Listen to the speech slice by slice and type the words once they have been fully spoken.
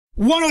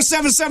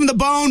107.7 The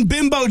Bone,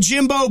 Bimbo,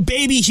 Jimbo,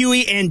 Baby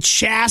Huey, and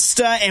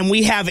Shasta. And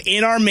we have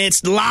in our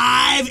midst,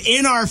 live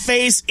in our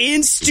face,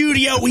 in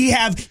studio, we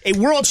have a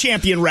world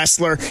champion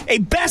wrestler, a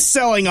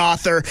best-selling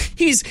author.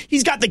 He's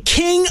got the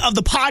king of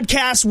the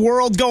podcast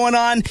world going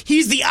on.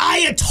 He's the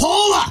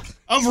Ayatollah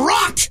of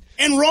rock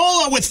and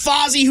roll with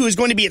Fozzy, who is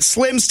going to be at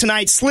Slim's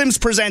tonight,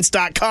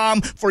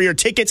 slimspresents.com for your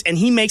tickets, and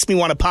he makes me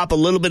want to pop a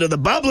little bit of the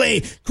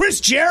bubbly.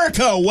 Chris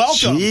Jericho,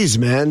 welcome. Jeez,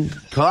 man.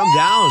 Calm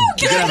down.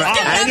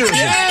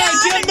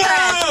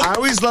 I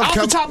always love off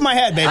the top of my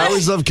head, baby. I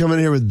always love coming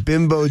here with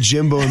Bimbo,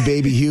 Jimbo, and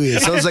Baby Huey.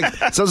 It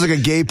sounds like a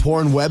gay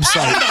porn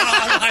website.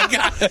 Oh my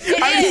God.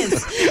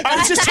 I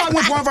was just talking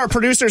with one of our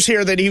producers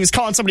here that he was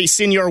calling somebody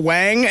Senor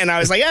Wang, and I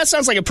was like, yeah, it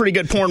sounds like a pretty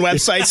good porn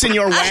website,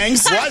 Senor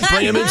Wang's. What?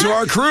 Bring him into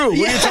our crew.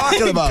 What are you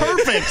talking about?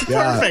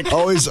 Perfect.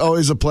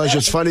 Always a pleasure.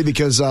 It's funny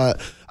because I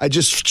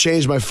just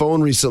changed my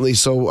phone recently,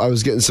 so I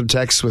was getting some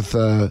texts with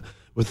the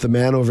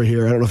man over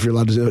here. I don't know if you're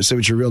allowed to say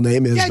what your real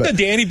name is. Yeah, but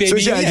Danny, baby.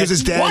 So because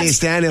it's Danny, it's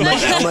Danny.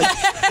 I'm like,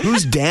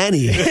 who's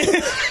Danny?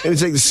 And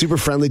it's like the super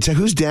friendly text.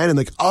 Who's Danny? I'm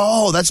like,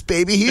 oh, that's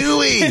Baby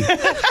Huey.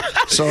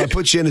 So I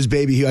put you in as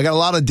Baby Huey. I got a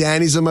lot of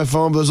Dannies on my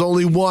phone, but there's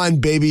only one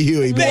Baby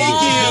Huey. Baby.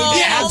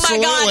 Yeah, oh my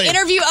God.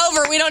 Interview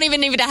over. We don't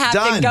even have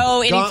to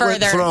go any Gauntlet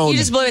further. thrown. You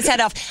just blew his head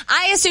off.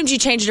 I assumed you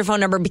changed your phone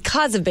number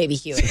because of Baby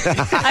Huey. I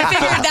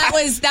figured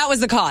that was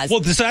the cause.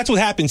 Well, so that's what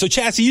happened. So,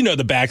 Chassie, you know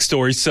the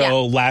backstory.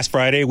 So last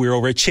Friday, we were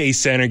over at Chase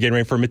Center getting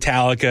ready for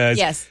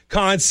Metallica's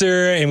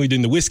concert, and we were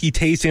doing the whiskey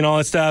tasting and all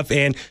that stuff.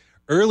 And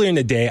earlier in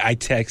the day,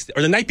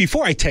 the night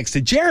before, I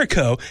texted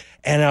Jericho,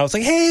 and I was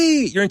like,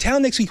 hey, you're in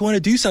town next week. You want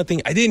to do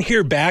something? I didn't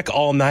hear back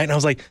all night, and I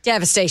was like,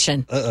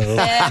 devastation. Uh-oh.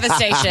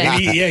 Devastation.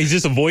 He's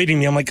just avoiding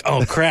me. I'm like,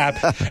 oh, crap.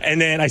 And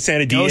then I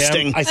sent a DM.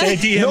 Ghosting. I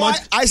sent a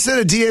DM. I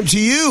sent a DM to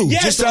you. Yeah,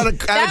 just so out of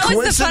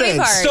coincidence. The funny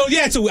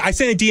part. So I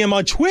sent a DM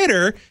on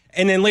Twitter.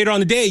 And then later on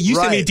the day, you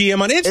sent me a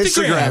DM on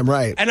Instagram.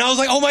 Right. And I was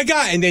like, oh my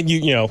God. And then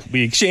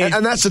we exchanged.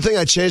 And that's the thing.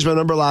 I changed my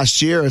number last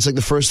year. It's like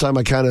the first time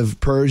I kind of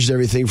purged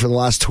everything for the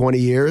last 20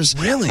 years.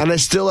 Really? And I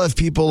still have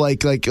people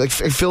like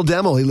Phil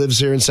Demmel. He lives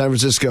here in San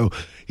Francisco.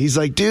 He's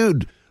like,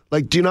 dude,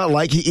 do you not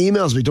like? He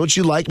emails me. Don't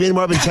you like me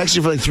anymore? I've been texting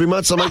you for like 3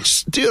 months. I'm like,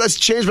 dude, let's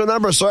change my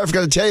number. Sorry, I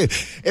forgot to tell you.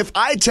 If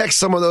I text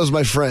someone that was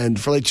my friend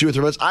for like 2 or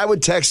 3 months, I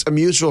would text a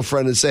mutual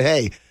friend and say,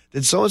 hey,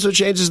 did so-and-so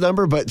change his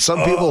number? But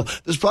some people,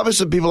 there's probably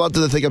some people out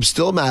there that think I'm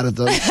still mad at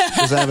them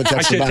because I haven't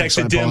texted back. I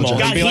should have texted Dim.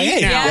 Be like,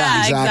 hey.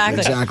 Yeah,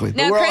 exactly.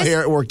 Now, but we're Chris, all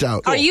here. It worked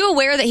out. Are you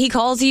aware that he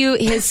calls you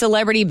his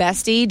celebrity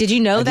bestie? Did you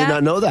know that? I did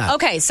not know that.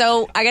 Okay,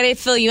 so I got to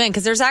fill you in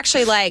because there's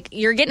actually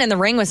you're getting in the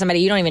ring with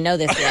somebody you don't even know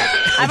this yet.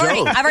 I've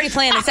already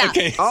planned this out.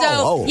 Okay.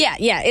 So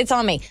yeah, it's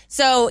on me.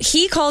 So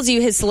he calls you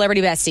his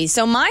celebrity bestie.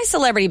 So my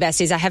celebrity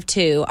besties, I have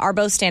 2, are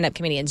both stand-up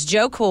comedians,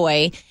 Joe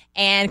Coy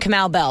and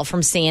Kamal Bell from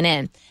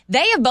CNN.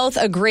 They have both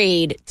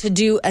agreed to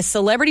do a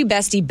celebrity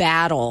bestie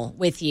battle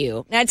with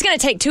you. Now, it's going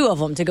to take 2 of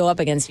them to go up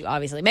against you,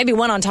 obviously. Maybe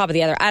one on top of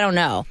the other. I don't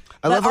know.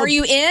 But are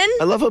you in?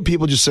 I love how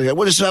people just say,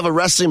 we'll just have a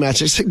wrestling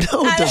match. I say,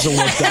 no, it doesn't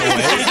work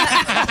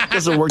that way. It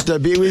doesn't work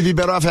that way. We'd be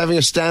better off having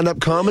a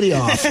stand-up comedy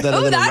off than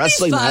a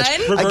wrestling match.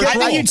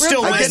 I get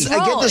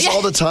this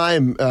all the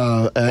time,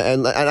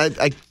 and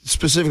I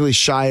specifically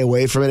shy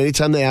away from it.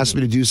 Anytime they ask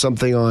me to do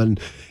something on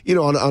a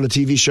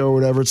TV show or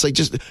whatever, it's like,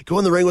 just go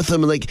in the ring with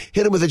them and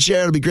hit him with a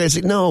chair. It'll be great. It's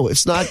like, no,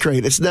 it's not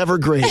great. It's never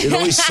great. It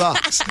always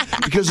sucks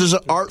because there's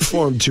an art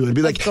form to it. It'd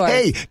be like,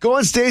 hey, go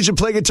on stage and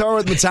play guitar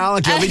with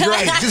Metallica. It'll be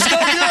great. Just go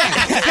do it.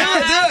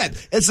 Do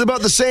it. It's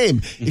about the same.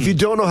 If you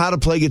don't know how to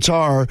play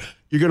guitar,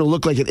 you're going to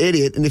look like an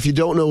idiot. And if you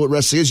don't know what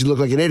wrestling is, you look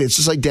like an idiot. It's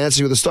just like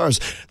Dancing with the Stars.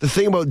 The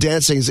thing about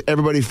dancing is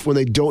everybody, when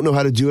they don't know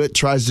how to do it,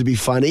 tries to be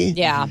funny.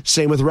 Yeah.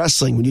 Same with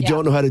wrestling. When you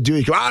don't know how to do it,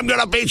 you go, I'm going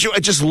to beat you.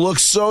 It just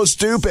looks so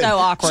stupid. So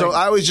awkward. So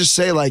I always just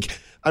say, I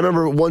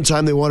remember one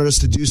time they wanted us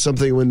to do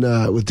something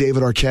with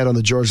David Arquette on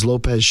the George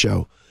Lopez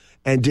show.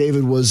 And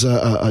David was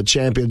a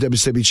champion,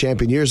 WCW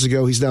champion years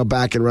ago. He's now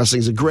back in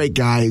wrestling. He's a great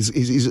guy.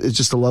 He's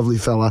just a lovely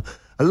fella.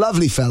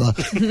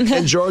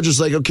 And George was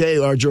like, okay,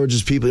 our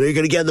George's people, are you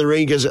going to get in the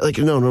ring? He goes,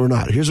 no, we're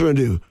not. Here's what we're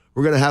going to do.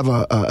 We're going to have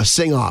a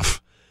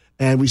sing-off.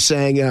 And we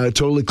sang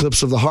Total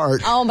Eclipse of the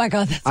Heart. Oh, my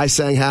God. I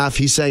sang half,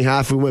 he sang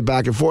half, we went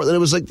back and forth. And it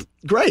was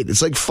great.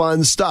 It's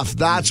fun stuff.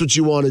 That's what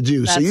you want to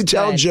do. So you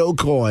tell Joe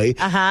Coy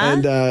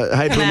and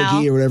Hyper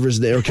McGee or whatever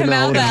his name, or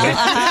Kamal,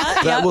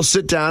 that we'll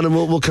sit down and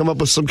we'll come up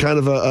with some kind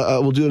of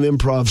we'll do an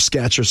improv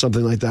sketch or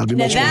something like that. It'll be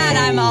much more fun.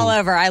 I'm all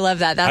over. I love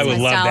that. That's my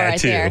style right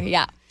too. there.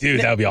 Yeah.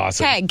 Dude, that would be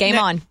awesome. Okay, game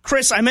on.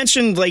 Chris, I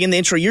mentioned in the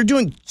intro, you're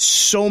doing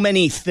so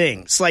many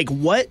things.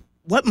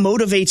 What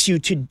motivates you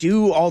to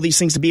do all these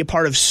things, to be a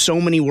part of so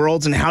many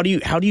worlds, and how do you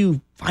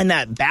find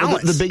that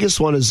balance? Well, the biggest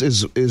one is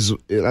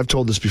I've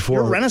told this before.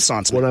 You're a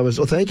Renaissance man.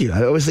 Thank you.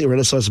 I always think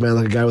Renaissance man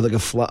like a guy with a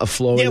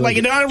flowing,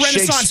 not a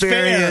Renaissance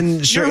fair.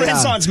 You're a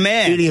Renaissance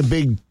man eating a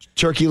big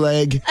turkey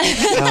leg.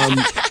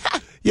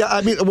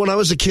 When I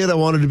was a kid, I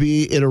wanted to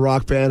be in a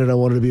rock band and I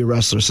wanted to be a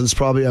wrestler. Since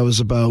probably I was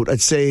about, I'd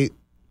say,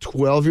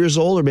 12 years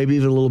old or maybe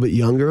even a little bit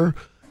younger.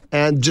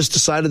 And just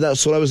decided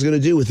that's what I was going to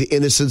do with the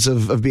innocence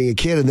of being a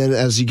kid. And then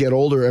as you get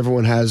older,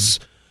 everyone has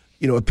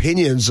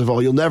opinions of,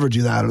 you'll never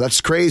do that, or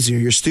that's crazy, or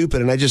you're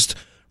stupid. And I just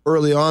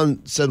early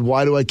on said,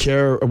 why do I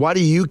care? Or why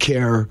do you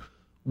care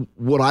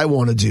what I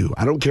want to do?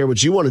 I don't care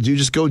what you want to do.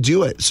 Just go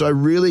do it. So I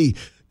really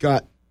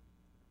got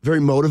very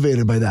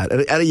motivated by that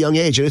at a young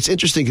age. And it's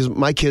interesting because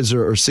my kids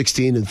are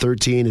 16 and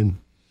 13, and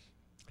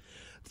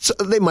so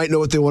they might know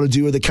what they want to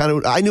do.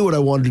 Or I knew what I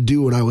wanted to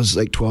do when I was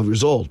like 12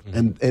 years old.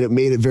 And it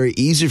made it very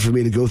easy for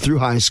me to go through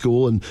high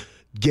school and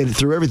get it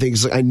through everything.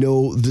 It's like, I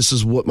know this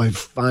is what my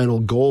final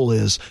goal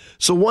is.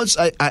 So once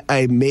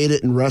I made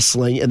it in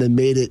wrestling and then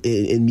made it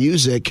in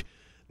music,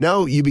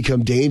 now you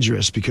become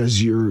dangerous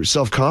because your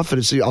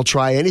self-confidence, I'll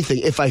try anything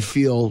if I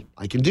feel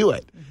I can do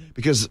it.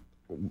 Because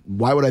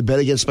why would I bet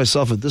against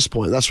myself at this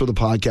point? That's where the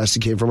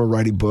podcasting came from, or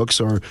writing books,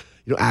 or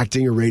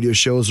acting, or radio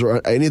shows,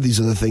 or any of these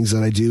other things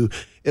that I do.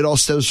 It all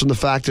stems from the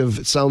fact of,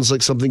 it sounds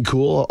like something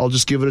cool, I'll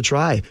just give it a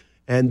try.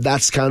 And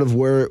that's kind of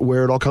where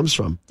it all comes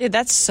from. Dude,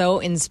 that's so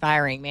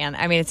inspiring, man.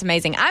 I mean, it's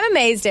amazing. I'm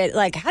amazed at,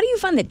 how do you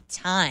find the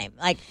time?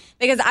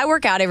 Because I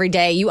work out every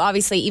day. You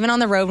obviously, even on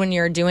the road when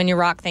you're doing your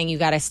rock thing, you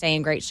got to stay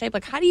in great shape.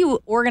 How do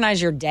you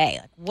organize your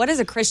day? What does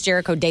a Chris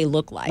Jericho day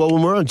look like? Well,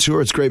 when we're on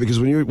tour, it's great because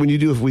we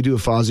do a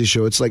Fozzy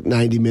show, it's like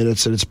 90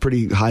 minutes and it's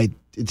pretty high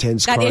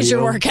intense cardio. That is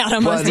your workout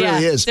almost. Well, it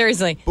really is.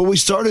 Seriously. But we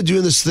started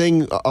doing this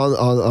thing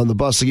on the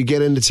bus. You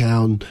get into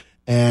town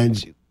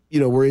and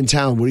we're in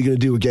town. What are you going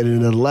to do? We're getting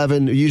in at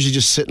 11. We usually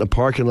just sit in a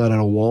parking lot at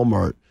a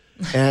Walmart.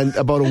 And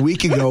about a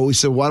week ago, we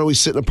said, why don't we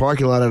sit in a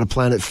parking lot at a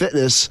Planet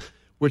Fitness,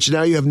 which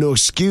now you have no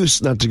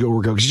excuse not to go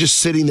work out because you're just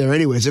sitting there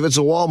anyways. If it's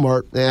a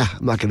Walmart,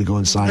 I'm not going to go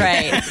inside.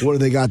 Right. What do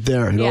they got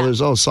there? There's,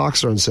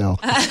 socks are on sale.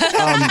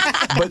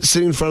 But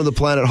sitting in front of the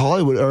Planet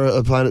Hollywood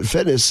or Planet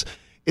Fitness,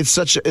 it's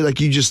such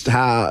you just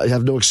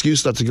have no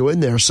excuse not to go in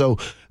there. So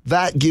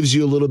that gives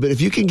you a little bit.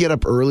 If you can get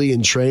up early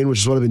and train, which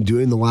is what I've been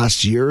doing the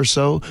last year or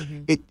so,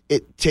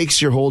 it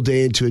takes your whole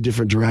day into a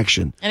different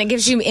direction. And it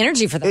gives you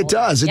energy for the whole day.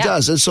 It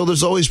does. And so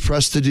there's always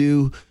press to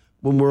do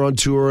when we're on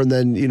tour, and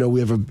then,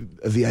 we have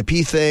a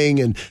VIP thing.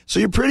 And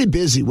so you're pretty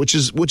busy, which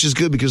is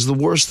good, because the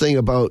worst thing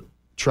about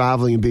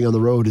traveling and being on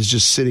the road is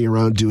just sitting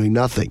around doing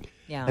nothing.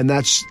 Yeah. And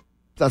that's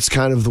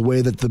kind of the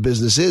way that the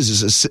business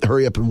is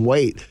hurry up and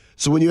wait.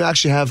 So when you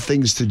actually have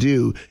things to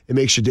do, it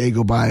makes your day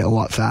go by a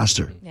lot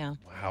faster. Yeah.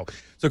 Wow.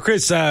 So,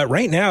 Chris,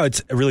 right now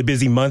it's a really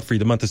busy month for you,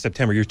 the month of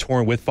September. You're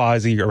touring with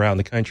Fozzy around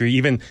the country.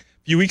 Even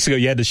a few weeks ago,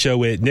 you had the show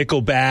with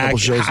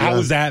Nickelback. How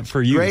was that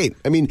for you? Great.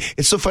 I mean,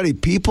 it's so funny.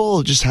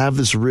 People just have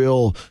this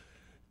real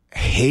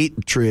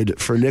hatred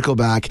for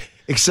Nickelback,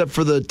 except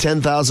for the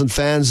 10,000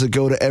 fans that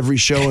go to every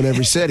show in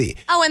every city.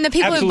 Oh, and the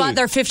people who bought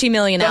their 50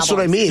 million albums. That's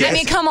what I mean. I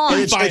mean, come on.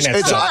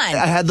 I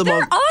had them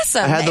They're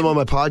awesome. I had them on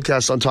my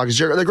podcast on Talking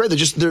Jericho. They're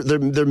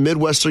great. They're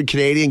Midwestern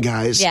Canadian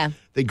guys. Yeah.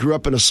 They grew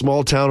up in a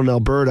small town in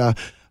Alberta.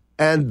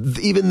 And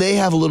even they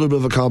have a little bit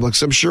of a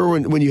complex. I'm sure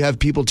when you have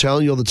people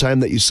telling you all the time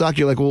that you suck,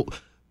 you're like, well,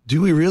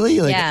 do we really?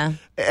 Yeah.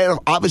 And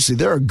obviously,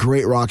 they're a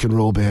great rock and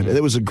roll band. And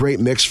it was a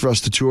great mix for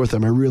us to tour with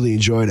them. I really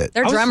enjoyed it.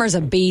 Their drummer's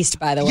a beast,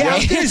 by the way. Yeah, I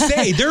was going to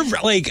say, they're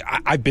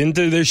I've been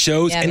to their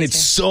shows, and it's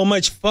so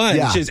much fun.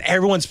 Yeah. It's just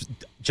everyone's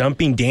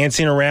jumping,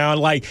 dancing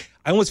around.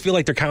 I almost feel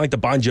like they're kind of like the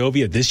Bon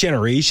Jovi of this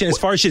generation as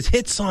far as just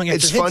hit song after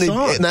hit song. It's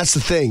funny, and that's the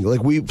thing.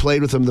 We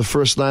played with them the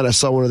first night. I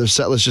saw one of their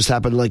set lists just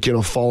happen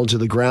to fall into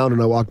the ground,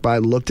 and I walked by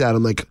and looked at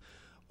them like,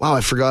 wow,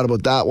 I forgot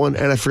about that one,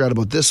 and I forgot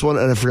about this one,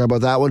 and I forgot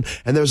about that one.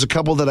 And there's a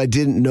couple that I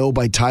didn't know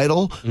by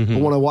title, but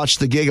when I watched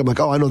the gig, I'm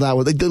like, oh, I know that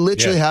one. They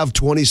literally have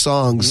 20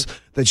 songs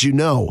that you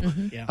know.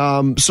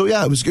 So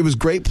yeah, it was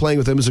great playing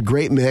with them. It was a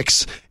great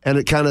mix, and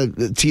it kind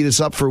of teed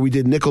us up for, we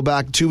did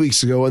Nickelback 2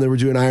 weeks ago, and then we're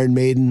doing Iron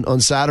Maiden on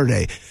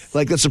Saturday.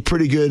 That's a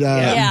pretty good,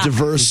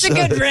 diverse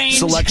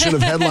selection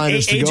of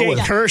headliners to go with.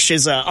 AJ Kirsch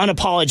is an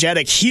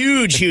unapologetic,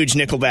 huge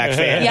Nickelback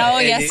fan. Oh,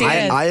 yes, he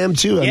is. I am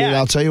too. I mean,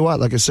 I'll tell you what,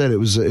 like I said, it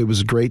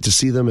was great to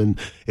see them, and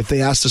if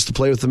they asked us to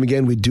play with them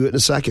again, we'd do it in a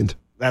second.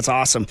 That's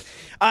awesome.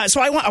 So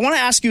I want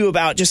to ask you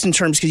about, just in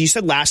terms, because you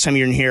said last time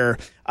you were in here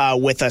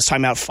with us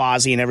talking about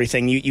Fozzy and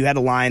everything, you had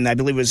a line that I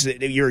believe was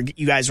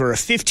you guys were a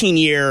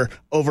 15-year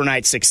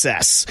overnight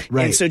success.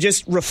 Right. And so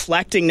just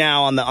reflecting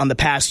now on the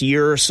past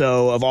year or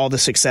so of all the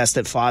success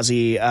that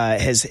Fozzy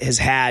has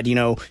had,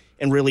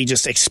 and really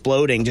just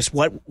exploding, just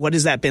what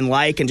has that been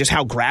like, and just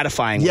how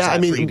gratifying was that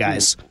for you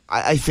guys?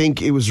 I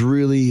think it was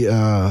really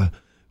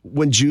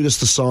when Judas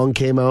the song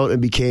came out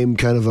and became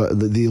kind of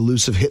the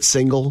elusive hit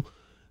single,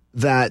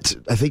 that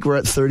I think we're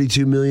at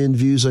 32 million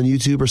views on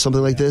YouTube or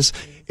something like this.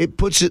 It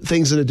puts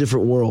things in a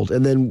different world.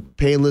 And then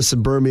Painless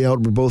and Burn Me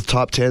Out were both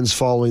top 10s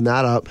following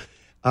that up.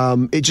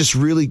 It just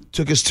really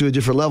took us to a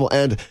different level.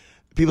 And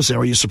people say,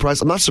 are you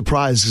surprised? I'm not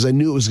surprised, because I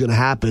knew it was going to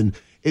happen.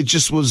 It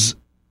just was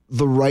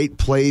the right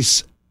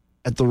place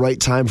at the right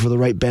time for the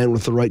right band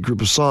with the right group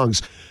of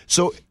songs.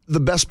 So the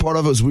best part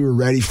of it was we were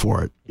ready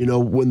for it.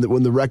 When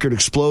the record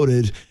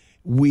exploded,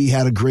 we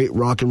had a great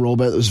rock and roll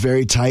band that was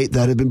very tight,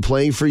 that had been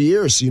playing for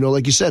years.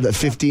 Like you said, a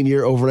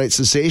 15-year overnight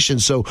sensation.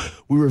 So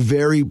we were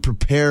very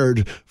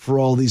prepared for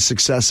all these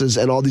successes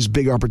and all these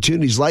big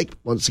opportunities, like,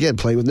 once again,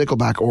 playing with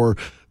Nickelback or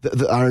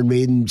the Iron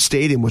Maiden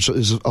Stadium, which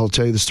is, I'll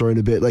tell you the story in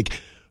a bit.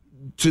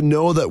 to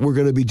know that we're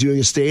going to be doing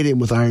a stadium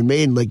with Iron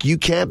Maiden, like you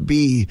can't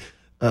be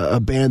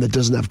a band that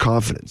doesn't have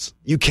confidence.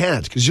 You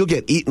can't, because you'll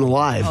get eaten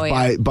alive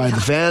by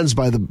the fans,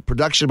 by the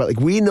production. But like,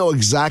 we know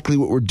exactly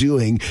what we're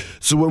doing.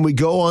 So when we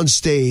go on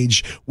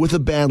stage with a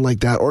band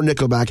like that or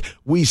Nickelback,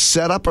 we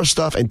set up our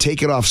stuff and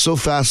take it off so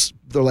fast.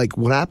 They're like,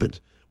 "What happened?"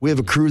 We have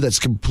a crew that's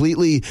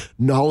completely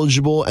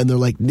knowledgeable, and they're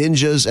like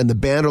ninjas, and the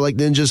band are like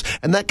ninjas,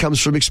 and that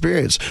comes from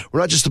experience.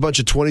 We're not just a bunch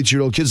of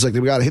 22-year-old kids like, we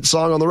got a hit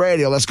song on the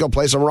radio, let's go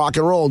play some rock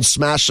and roll and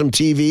smash some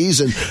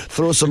TVs and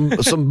throw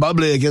some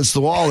bubbly against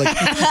the wall. Like,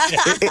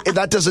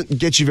 that doesn't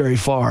get you very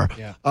far.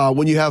 Yeah.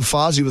 When you have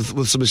Fozzy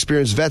with some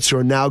experienced vets who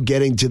are now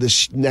getting to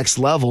this next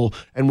level,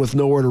 and with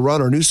Nowhere to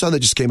Run, our new song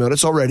that just came out,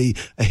 it's already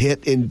a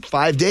hit in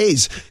 5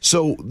 days.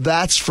 So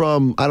that's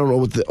from, I don't know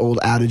what the old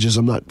adage is,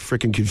 I'm not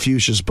freaking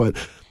Confucius, but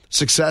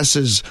success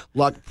is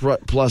luck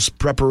plus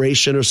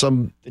preparation or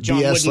some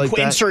BS like that.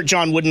 Insert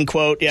John Wooden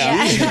quote.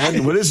 Yeah.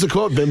 What is the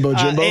quote, Bimbo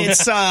Jimbo?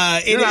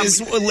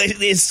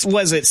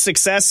 Was it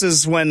success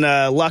is when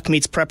luck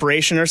meets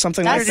preparation or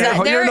something like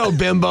that? You're no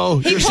bimbo.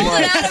 He pulled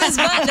it out of his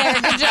butt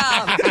there. Good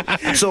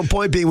job. So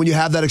point being, when you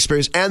have that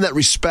experience and that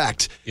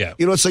respect,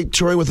 it's like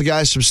touring with the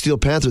guys from Steel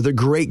Panther. They're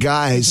great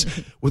guys.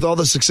 With all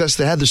the success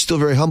they had, they're still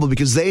very humble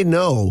because they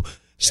know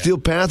Steel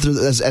Panther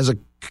as a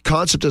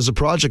concept, as a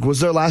project, was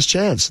their last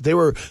chance. They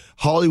were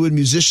Hollywood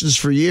musicians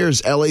for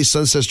years, LA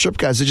Sunset Strip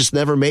guys. They just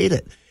never made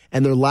it.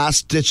 And their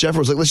last ditch effort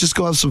was like, let's just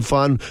go have some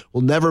fun.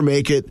 We'll never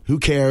make it. Who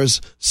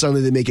cares?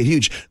 Suddenly they make it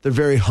huge. They're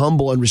very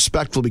humble and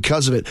respectful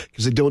because of it,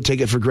 because they don't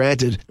take it for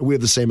granted. And we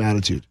have the same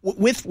attitude.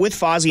 With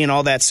Fozzy and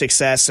all that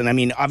success, and I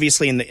mean,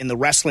 obviously in the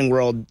wrestling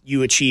world,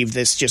 you achieved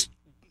this just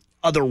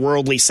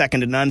otherworldly,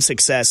 second to none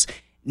success.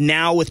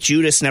 Now with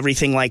Judas and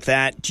everything like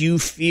that, do you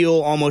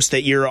feel almost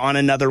that you're on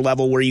another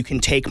level where you can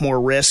take more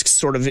risks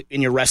sort of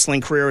in your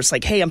wrestling career? It's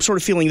like, hey, I'm sort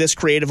of feeling this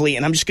creatively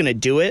and I'm just going to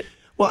do it?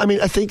 Well, I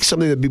mean, I think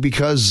something that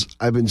because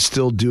I've been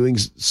still doing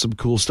some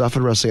cool stuff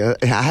in wrestling,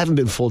 I haven't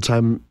been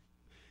full-time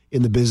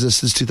in the business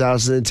since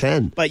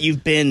 2010. But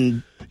you've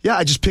been... Yeah,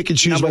 I just pick and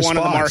choose my spots.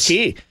 Number one on the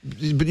marquee.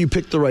 But you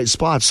pick the right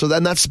spots. So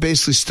then that's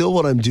basically still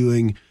what I'm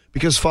doing.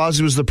 Because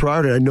Fozzy was the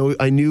priority,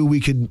 I knew we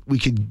could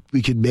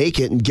make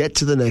it and get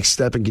to the next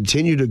step and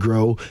continue to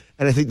grow.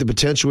 And I think the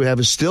potential we have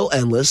is still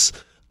endless.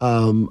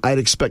 I'd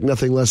expect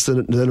nothing less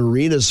than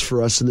arenas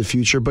for us in the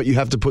future, but you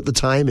have to put the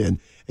time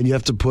in and you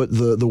have to put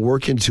the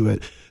work into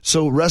it.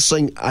 So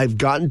wrestling, I've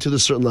gotten to the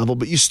certain level,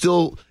 but you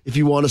still, if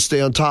you want to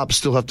stay on top,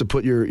 still have to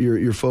put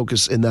your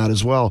focus in that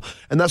as well.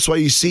 And that's why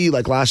you see,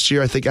 like last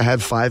year, I think I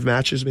had 5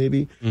 matches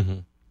maybe. Mm-hmm.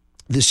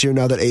 This year,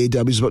 now that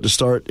AEW is about to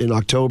start in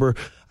October,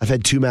 I've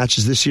had 2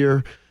 matches this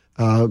year.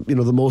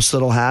 The most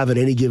that I'll have at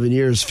any given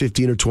year is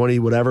 15 or 20,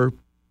 whatever.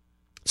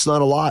 It's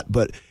not a lot,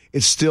 but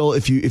it's still,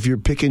 if you're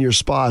picking your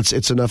spots,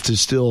 it's enough to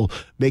still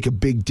make a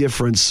big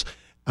difference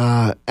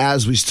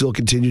as we still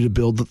continue to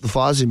build the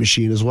Fozzy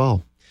machine as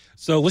well.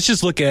 So let's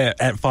just look at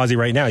Fozzy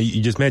right now.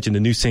 You just mentioned the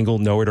new single,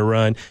 Nowhere to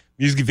Run.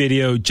 Music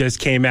video just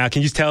came out.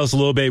 Can you just tell us a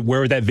little bit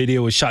where that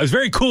video was shot? It was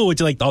very cool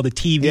with like all the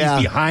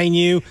TVs behind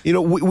you. You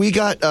know, we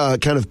got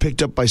kind of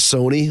picked up by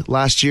Sony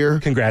last year.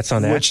 Congrats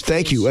on that. Which,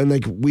 thank you. And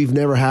like, we've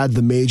never had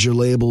the major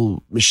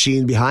label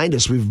machine behind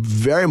us. We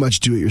very much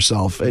do it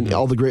yourself. And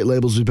all the great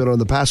labels we've been on in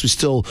the past,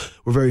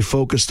 we're very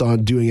focused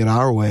on doing it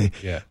our way.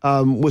 Yeah.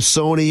 With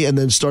Sony and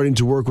then starting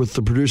to work with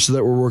the producer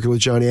that we're working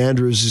with, Johnny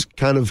Andrews, is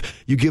kind of,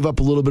 you give up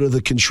a little bit of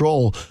the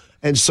control.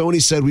 And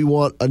Sony said, we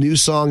want a new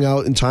song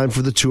out in time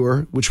for the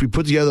tour, which we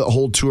put together a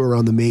whole tour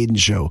around the Maiden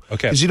show.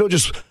 Okay. Because you don't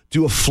just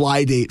do a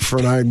fly date for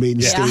an Iron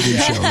Maiden stadium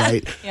show,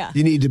 right? Yeah.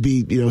 You need to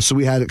be, so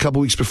we had a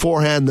couple weeks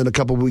beforehand, then a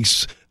couple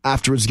weeks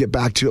afterwards to get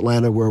back to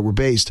Atlanta where we're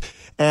based.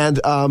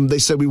 And they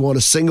said, we want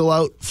a single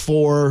out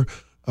for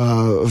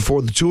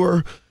the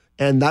tour.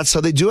 And that's how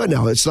they do it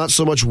now. It's not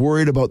so much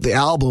worried about the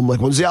album.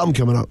 Like, when's the album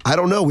coming out? I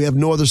don't know. We have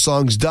no other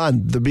songs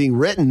done. They're being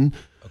written,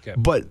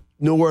 but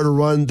Nowhere to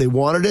Run, they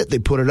wanted it. They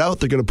put it out.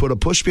 They're going to put a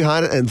push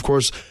behind it. And, of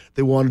course,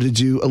 they wanted to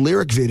do a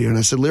lyric video. And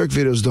I said, lyric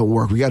videos don't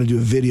work. We got to do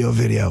a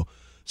video.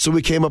 So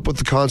we came up with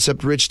the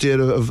concept Rich did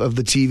of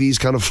the TVs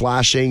kind of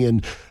flashing,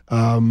 and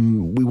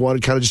we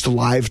wanted kind of just a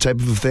live type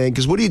of a thing.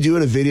 Because what do you do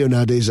in a video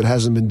nowadays that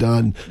hasn't been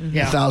done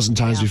 1,000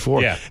 times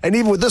before? Yeah. And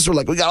even with this, we're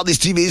like, we got all these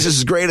TVs. This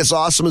is great. It's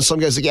awesome. And some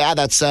guys are like, yeah,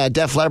 that's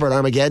Def Leppard,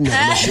 Armageddon. And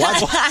I'm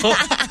like,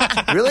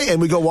 what? Really?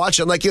 And we go watch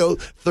it. Like,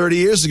 30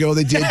 years ago,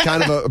 they did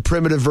kind of a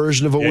primitive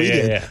version of what we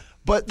did. Yeah.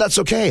 But that's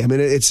okay. I mean,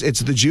 it's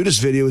the Judas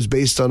video is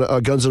based on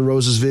a Guns N'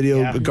 Roses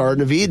video,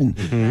 Garden of Eden.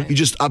 Mm-hmm. You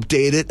just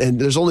update it, and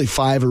there's only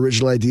 5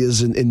 original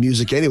ideas in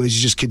music anyways.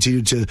 You just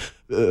continue to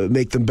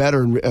make them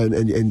better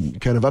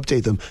and kind of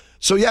update them.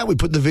 So, yeah, we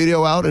put the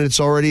video out, and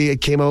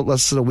it came out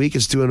less than a week.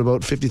 It's doing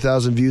about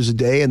 50,000 views a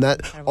day, and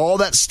all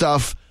that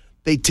stuff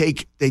they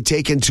take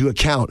into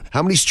account.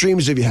 How many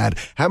streams have you had?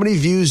 How many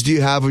views do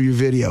you have of your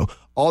video?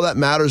 All that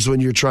matters when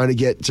you're trying to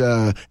get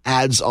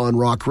ads on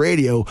rock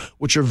radio,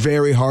 which are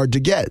very hard to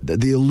get,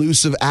 the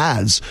elusive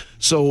ads.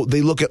 So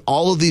they look at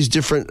all of these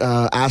different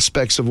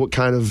aspects of what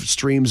kind of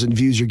streams and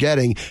views you're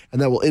getting,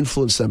 and that will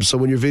influence them. So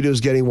when your video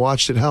is getting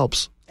watched, it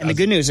helps. And the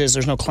good news is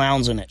there's no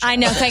clowns in it. I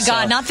know, thank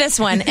God, not this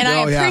one. And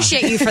I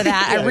appreciate you for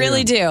that. I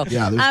really do.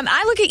 Yeah,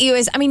 I look at you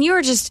as, you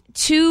are just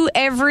to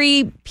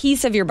every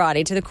piece of your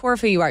body, to the core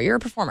of who you are. You're a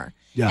performer.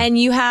 Yeah. And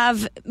you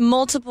have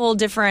multiple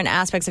different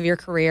aspects of your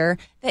career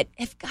that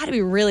have got to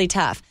be really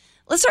tough.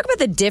 Let's talk about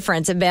the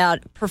difference about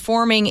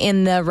performing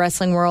in the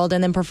wrestling world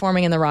and then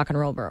performing in the rock and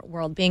roll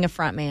world, being a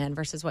front man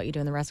versus what you do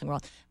in the wrestling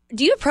world.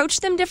 Do you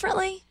approach them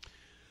differently?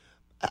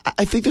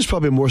 I think there's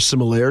probably more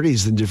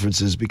similarities than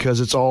differences because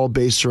it's all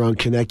based around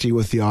connecting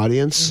with the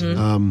audience.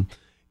 Mm-hmm.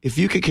 If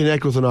you can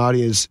connect with an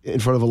audience in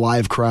front of a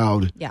live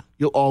crowd,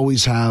 you'll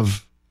always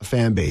have a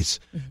fan base.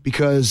 Mm-hmm.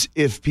 Because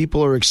if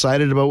people are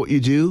excited about what you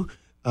do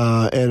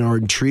and are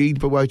intrigued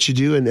by what you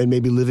do and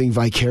maybe living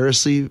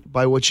vicariously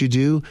by what you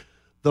do,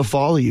 they'll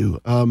follow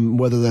you,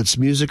 whether that's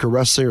music or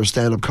wrestling or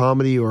stand-up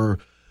comedy or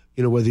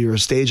whether you're a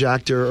stage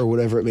actor or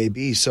whatever it may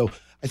be. So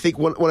I think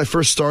when I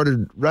first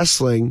started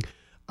wrestling,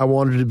 I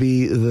wanted to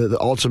be the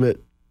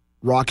ultimate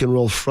rock and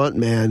roll front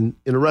man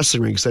in a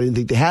wrestling ring because I didn't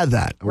think they had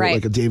that. I wanted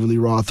like a David Lee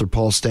Roth or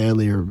Paul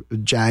Stanley or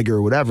Jagger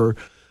or whatever,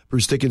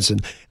 Bruce Dickinson.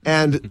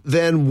 And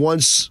then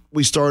once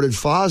we started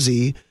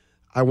Fozzy,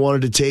 I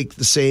wanted to take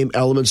the same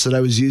elements that I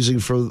was using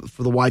for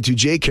the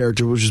Y2J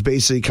character, which is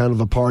basically kind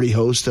of a party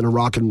host and a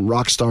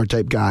rock star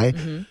type guy.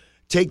 Mm-hmm.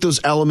 Take those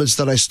elements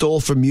that I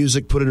stole from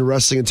music, put into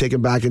wrestling, and take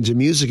them back into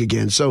music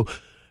again. So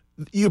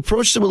you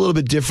approach them a little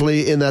bit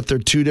differently in that they're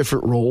two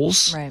different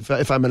roles. Right.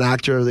 If I'm an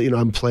actor,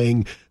 I'm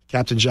playing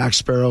Captain Jack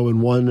Sparrow in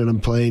one, and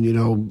I'm playing,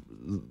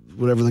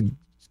 whatever the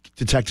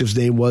detective's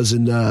name was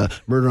in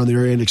Murder on the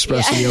Orient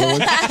Express in the other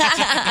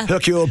one.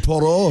 Hercule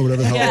Poirot or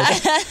whatever the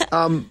hell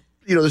it was.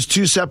 There's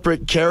two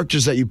separate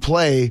characters that you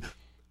play,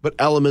 but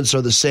elements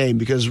are the same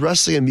because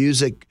wrestling and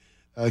music,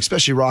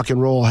 especially rock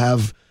and roll,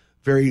 have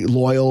very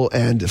loyal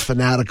and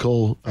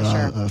fanatical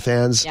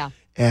fans. Yeah.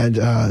 And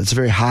it's a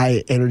very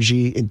high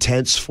energy,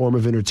 intense form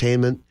of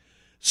entertainment.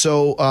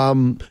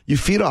 So you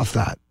feed off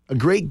that. A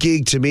great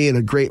gig to me and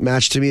a great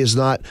match to me is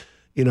not,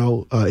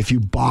 if you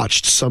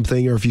botched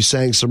something or if you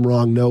sang some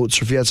wrong notes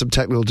or if you had some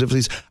technical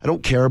difficulties. I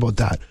don't care about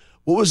that.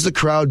 What was the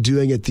crowd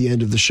doing at the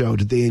end of the show?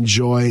 Did they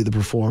enjoy the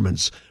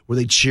performance? Were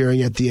they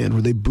cheering at the end?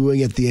 Were they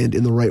booing at the end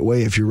in the right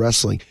way if you're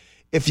wrestling?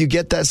 If you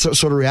get that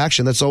sort of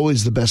reaction, that's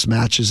always the best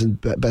matches and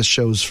best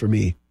shows for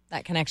me.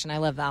 That connection, I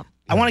love that.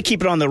 I want to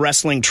keep it on the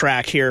wrestling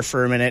track here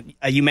for a minute.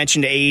 You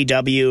mentioned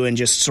AEW and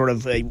just sort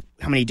of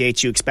how many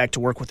dates you expect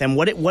to work with them.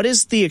 What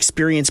has the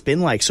experience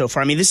been like so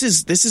far? I mean, this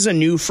is a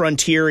new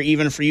frontier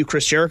even for you,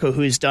 Chris Jericho,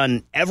 who's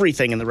done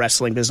everything in the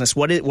wrestling business.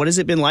 What has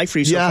it been like for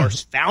you so far?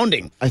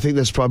 Founding. I think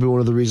that's probably one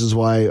of the reasons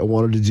why I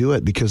wanted to do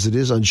it because it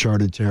is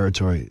uncharted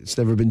territory. It's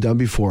never been done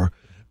before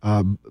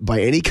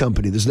by any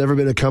company. There's never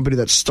been a company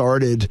that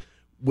started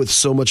with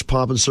so much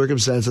pomp and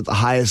circumstance at the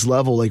highest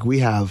level like we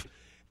have.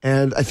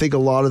 And I think a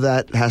lot of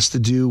that has to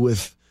do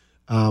with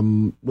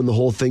when the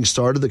whole thing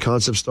started, the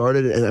concept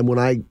started, and when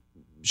I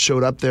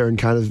showed up there and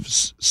kind of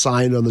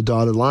signed on the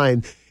dotted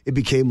line, it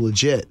became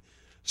legit.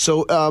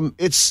 So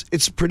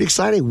it's pretty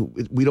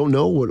exciting. We don't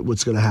know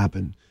what's going to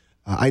happen.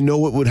 I know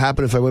what would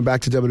happen if I went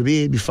back to WWE.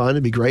 It'd be fun.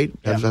 It'd be great.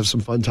 Have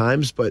some fun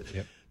times. But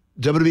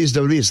WWE is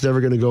WWE. It's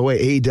never going to go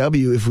away.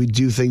 AEW, if we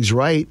do things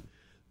right,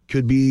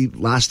 could be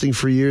lasting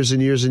for years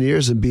and years and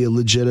years and be a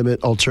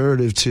legitimate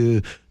alternative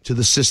to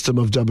the system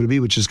of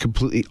WWE, which is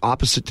completely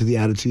opposite to the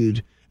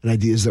attitude and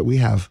ideas that we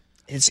have.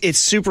 It's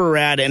super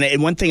rad.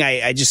 And one thing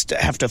I just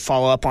have to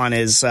follow up on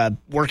is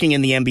working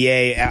in the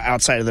NBA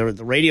outside of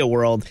the radio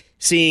world,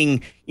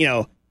 seeing,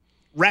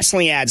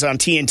 wrestling ads on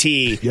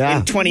TNT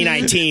in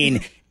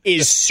 2019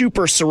 is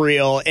super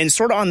surreal. And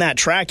sort of on that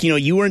track,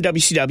 you were in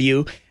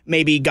WCW,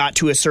 maybe got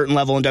to a certain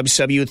level in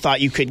WCW,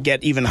 thought you could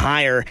get even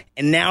higher.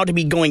 And now to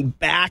be going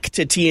back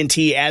to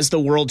TNT as the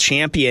world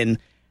champion,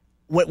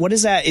 what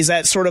is that? Is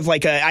that sort of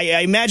like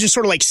I imagine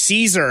sort of like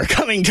Caesar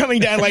coming down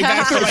like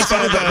that for like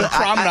the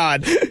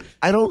promenade?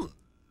 I don't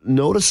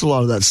notice a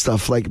lot of that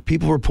stuff. Like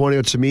people were pointing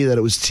out to me that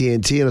it was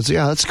TNT and I was like,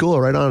 yeah, that's cool.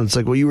 Right on. It's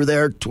like, well, you were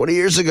there 20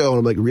 years ago. And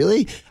I'm like,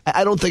 really?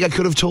 I don't think I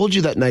could have told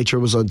you that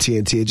Nitro was on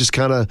TNT. It just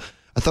kind of,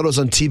 I thought it was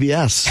on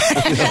TBS.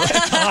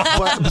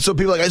 But, so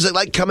people are like, is it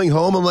like coming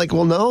home? I'm like,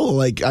 well, no.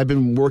 Like I've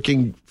been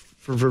working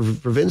for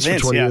Vince for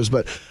 20 years,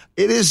 but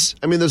it is.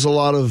 I mean, there's a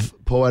lot of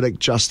poetic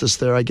justice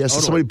there, I guess.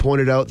 Totally. Somebody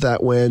pointed out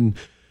that when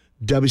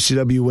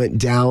WCW went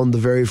down, the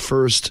very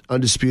first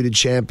undisputed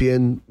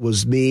champion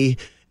was me,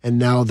 and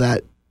now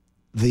that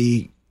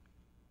the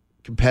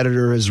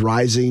competitor is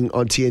rising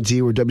on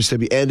TNT, where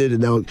WCW ended,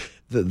 and now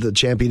the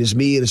champion is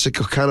me, and it's like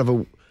kind of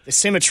a. The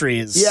symmetry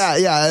is...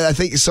 Yeah. I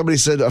think somebody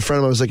said, a friend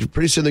of mine was like,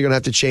 pretty soon they're going to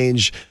have to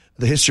change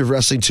the history of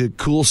wrestling to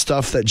cool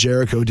stuff that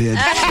Jericho did.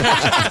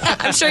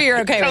 I'm sure you're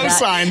okay with that.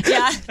 Sign.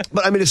 Yeah.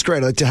 But I mean, it's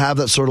great. Like to have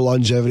that sort of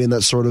longevity and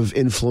that sort of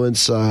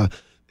influence.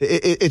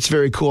 It's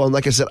very cool. And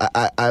like I said,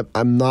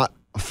 I'm not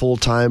a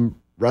full-time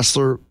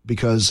wrestler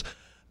because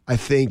I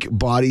think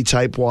body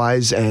type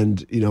wise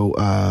and,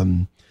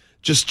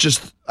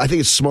 just I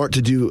think it's smart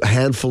to do a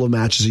handful of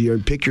matches a year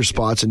and pick your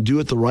spots and do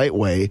it the right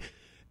way.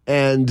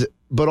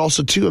 But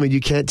also, too, I mean, you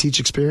can't teach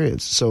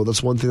experience. So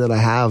that's one thing that I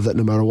have, that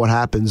no matter what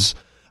happens,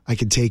 I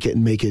can take it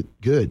and make it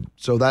good.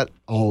 So that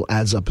all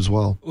adds up as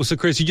well. Well, so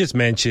Chris, you just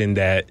mentioned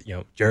that,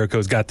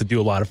 Jericho's got to do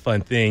a lot of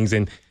fun things.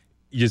 And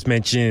you just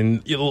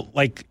mentioned, do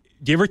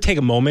you ever take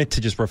a moment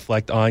to just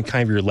reflect on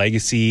kind of your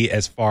legacy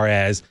as far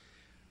as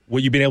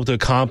what you've been able to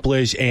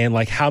accomplish, and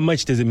how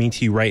much does it mean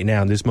to you right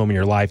now in this moment in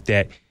your life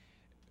that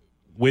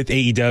with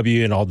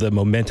AEW and all the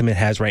momentum it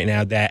has right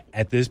now, that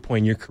at this point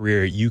in your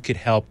career, you could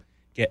help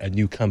get a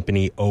new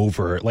company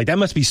over? That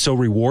must be so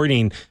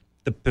rewarding,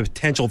 the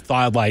potential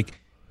thought,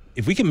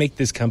 if we can make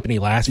this company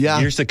last for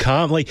years to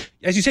come,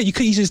 as you said, you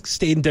could just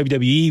stay in WWE,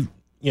 do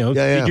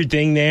your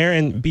thing there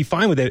and be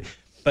fine with it.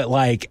 But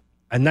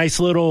a nice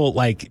little,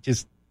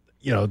 just,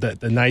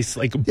 the nice,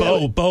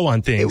 bow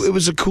on things. It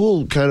was a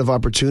cool kind of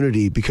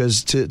opportunity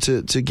because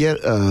to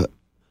get a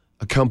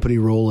company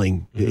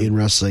rolling in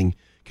wrestling,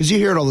 because you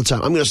hear it all the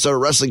time. I'm going to start a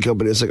wrestling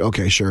company. It's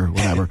okay, sure,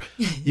 whatever.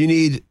 You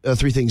need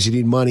three things. You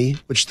need money,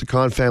 which the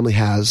Khan family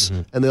has.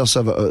 And they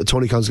also have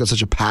Tony Khan's got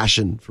such a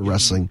passion for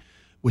wrestling,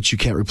 which you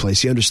can't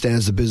replace. He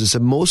understands the business,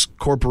 and most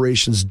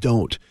corporations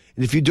don't.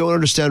 And if you don't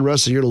understand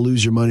wrestling, you're going to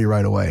lose your money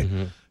right away.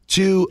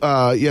 Two,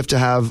 you have to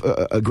have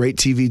a great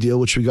TV deal,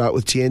 which we got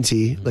with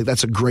TNT.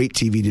 That's a great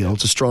TV deal.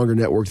 It's a stronger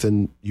network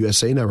than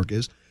USA Network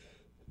is.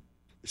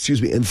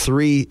 Excuse me. And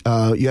three,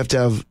 you have to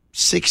have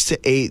 6 to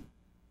 8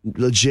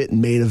 legit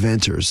main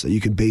eventers that you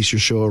can base your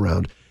show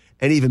around.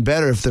 And even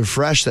better, if they're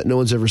fresh that no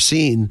one's ever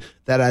seen,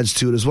 that adds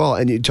to it as well.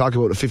 And you talk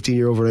about a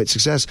 15-year overnight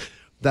success.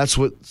 That's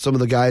what some of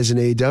the guys in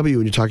AEW,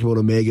 when you're talking about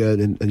Omega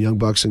and Young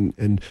Bucks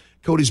and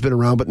Cody's been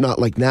around, but not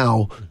like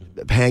now,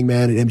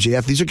 Hangman and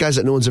MJF. These are guys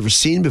that no one's ever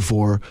seen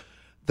before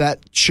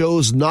that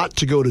chose not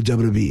to go to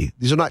WWE.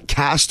 These are not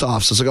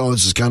cast-offs. It's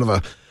this is kind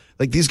of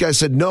these guys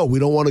said, no, we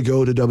don't want to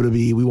go to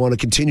WWE. We want to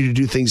continue to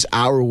do things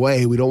our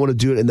way. We don't want to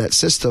do it in that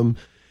system.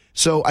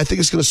 So I think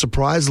it's going to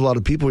surprise a lot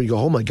of people when you go,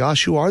 oh my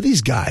gosh, who are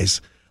these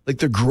guys?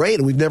 They're great,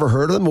 and we've never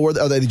heard of them. Or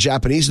are they the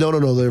Japanese? No.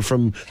 They're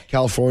from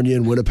California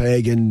and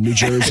Winnipeg and New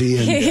Jersey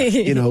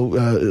and,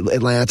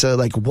 Atlanta.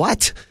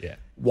 What? Yeah.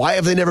 Why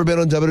have they never been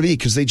on WWE?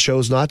 Because they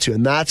chose not to.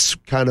 And that's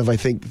kind of, I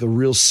think, the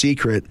real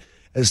secret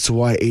as to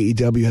why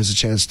AEW has a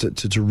chance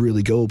to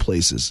really go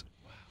places.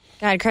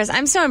 God, Chris,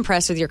 I'm so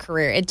impressed with your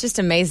career. It just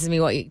amazes me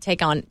what you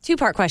take on.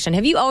 2-part question.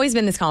 Have you always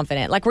been this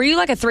confident? Were you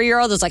a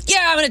 3-year-old that's I'm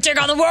going to take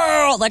on the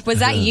world? Was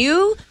that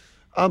you?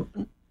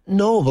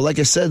 No, but like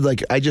I said,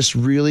 I just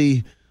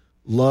really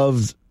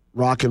loved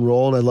rock and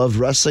roll and I loved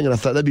wrestling, and I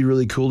thought that'd be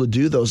really cool to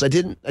do those. I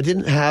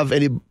didn't have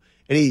any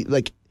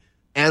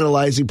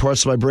analyzing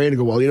parts of my brain to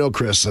go, well,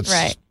 Chris,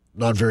 that's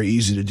not very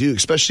easy to do,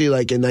 especially in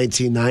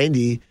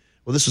 1990.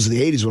 Well, this was in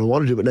the 80s when I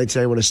wanted to do it, but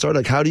 1990 when I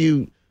started, how do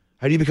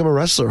you become a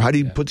wrestler? How do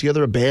you put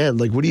together a band?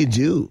 What do you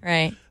do?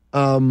 Right.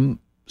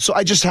 So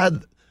I just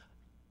had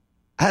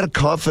a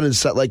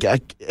confidence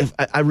that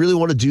I really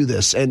want to do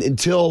this, and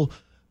until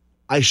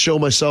I show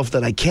myself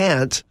that I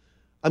can't,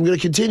 I'm going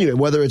to continue. And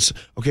whether it's,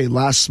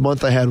 last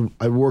month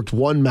I worked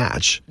 1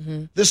 match.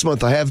 This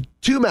month I have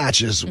 2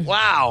 matches.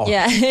 Wow.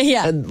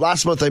 Yeah. And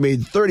last month I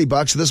made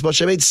 $30. This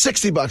month I made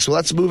 $60. Well,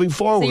 that's moving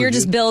forward. So you're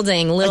just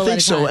building little at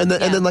a time. I think so.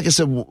 And then, like I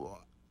said,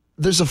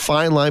 there's a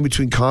fine line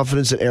between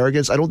confidence and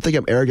arrogance. I don't think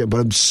I'm arrogant, but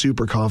I'm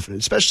super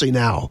confident, especially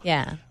now.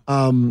 Yeah.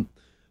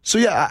 So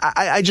yeah,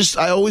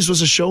 I always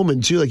was a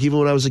showman too. Even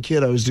when I was a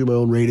kid, I was doing my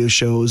own radio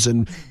shows,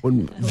 and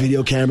when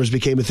video cameras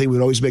became a thing, we'd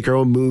always make our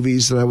own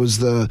movies, and I was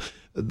the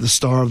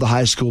star of the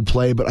high school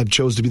play, but I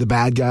chose to be the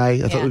bad guy.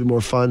 I thought it would be more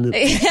fun.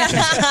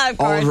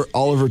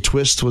 Oliver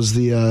Twist was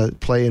the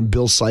play, and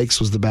Bill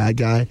Sykes was the bad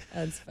guy.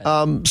 That's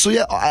funny. So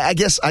yeah, I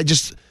guess I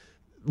just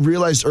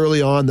realized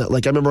early on that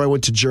I remember I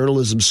went to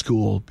journalism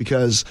school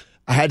because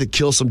I had to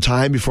kill some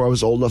time before I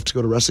was old enough to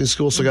go to wrestling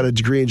school. So I got a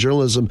degree in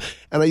journalism,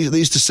 and they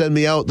used to send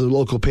me out the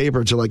local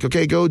paper to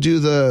go do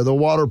the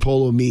water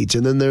polo meet,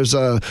 and then there's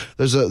a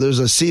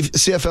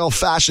CFL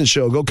fashion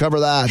show, go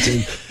cover that.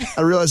 And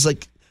I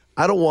realized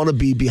I don't want to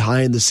be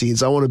behind the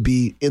scenes. I want to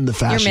be in the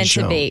fashion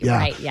show. You're meant to be,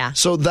 right? Yeah.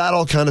 So that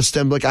all kind of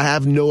stemmed. I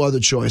have no other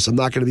choice. I'm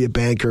not going to be a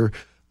banker.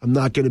 I'm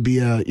not going to be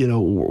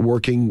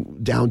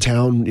working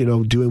downtown,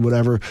 doing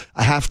whatever.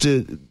 I have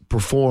to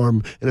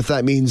perform, and if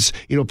that means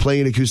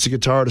playing an acoustic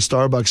guitar at a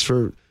Starbucks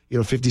for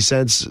 50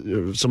 cents,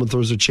 someone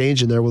throws their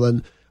change in there, well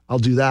then I'll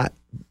do that.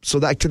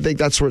 So I think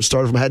that's where it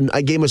started from.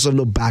 I gave myself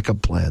no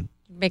backup plan.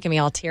 Making me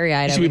all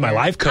teary-eyed. You should be my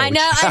life coach. I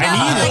know.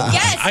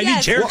 Yes. I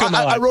need Jericho in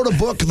my life. I wrote a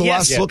book, the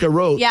last book I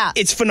wrote. Yeah.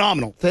 It's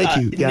phenomenal. Thank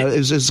you. Yeah,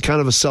 it's kind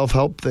of a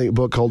self-help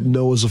book called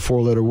No is a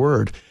 4-letter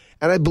word.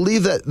 And I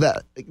believe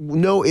that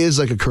no is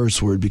like a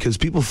curse word because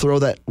people throw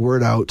that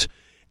word out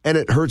and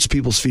it hurts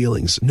people's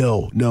feelings.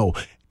 No.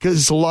 Because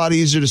it's a lot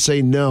easier to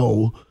say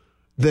no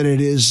than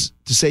it is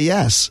to say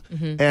yes.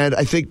 Mm-hmm. And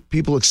I think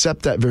people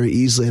accept that very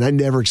easily. And I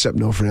never accept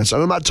no for an answer.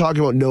 And I'm not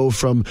talking about no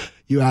from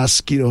you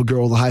ask, a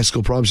girl the high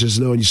school prom, she says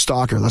no and you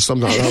stalk her. That's not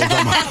what I'm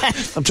talking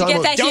about. I'm talking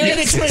about, don't get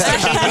it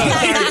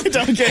twisted.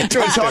 Don't get it twisted.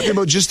 I'm talking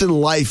about just in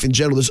life in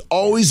general. There's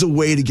always a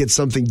way to get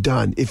something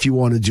done if you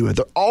want to do it.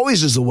 There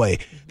always is a way.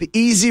 The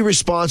easy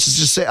response is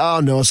just say, oh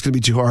no, it's going to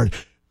be too hard.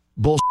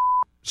 Bullshit.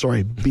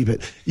 Sorry, beep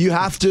it. You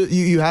have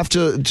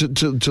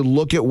to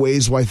look at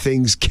ways why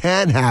things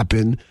can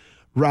happen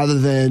rather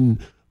than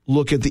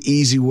look at the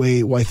easy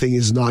way why thing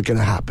is not going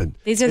to happen.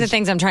 These are the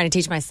things I'm trying to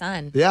teach my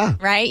son. Yeah.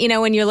 Right? You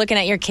know, when you're looking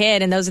at your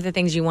kid, and those are the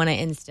things you want to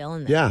instill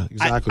in them. Yeah,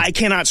 exactly. I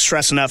cannot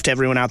stress enough to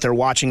everyone out there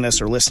watching this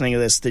or listening to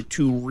this that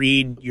to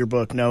read your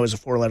book, No is a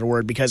 4-letter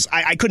word, because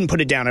I couldn't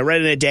put it down. I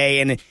read it in a day,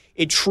 and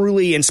it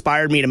truly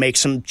inspired me to make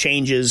some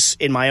changes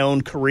in my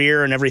own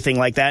career and everything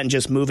like that and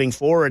just moving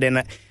forward.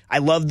 And I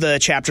love the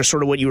chapter,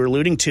 sort of what you were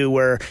alluding to,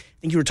 where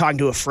I think you were talking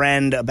to a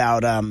friend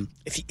about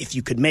if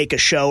you could make a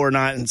show or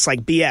not. And it's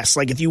like BS.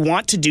 Like, if you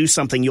want to do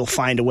something, you'll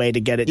find a way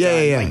to get it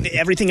done. Yeah. Like,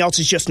 everything else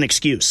is just an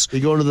excuse. You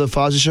go to the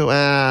Fozzie show,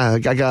 I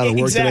got to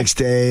work the next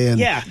day.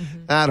 And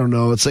I don't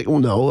know. It's like, well,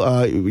 no.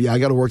 I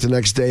got to work the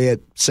next day at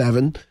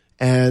 7.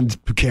 And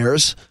who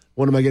cares?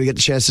 When am I going to get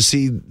the chance to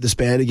see this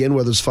band again,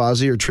 whether it's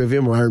Fozzie or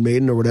Trivium or Iron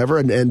Maiden or whatever?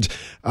 And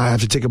I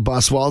have to take a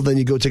bus. Well, then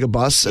you go take a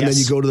bus, and then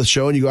you go to the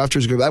show, and you go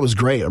afterwards. You go, that was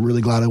great. I'm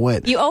really glad I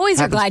went. You always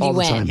are glad you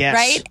went,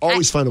 right?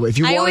 Always find a way. If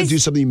you want to do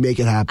something, you make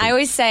it happen. I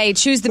always say,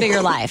 choose the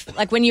bigger life.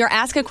 Like, when you're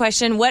asked a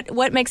question,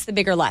 what makes the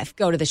bigger life?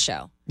 Go to the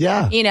show.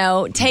 Yeah. You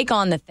know, take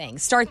on the thing.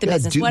 Start the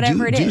business,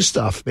 whatever it is. Do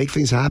stuff. Make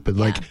things happen.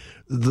 Yeah. Like,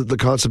 the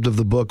concept of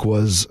the book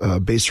was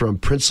based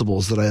around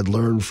principles that I had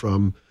learned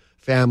from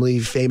family,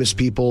 famous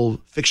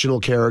people, fictional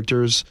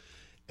characters.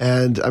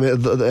 And I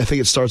mean, I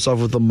think it starts off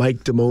with the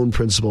Mike Damone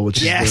principle,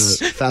 which is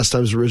the Fast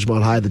Times at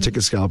Ridgemont High, the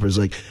ticket scalpers.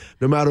 Like,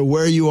 no matter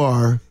where you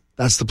are,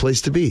 that's the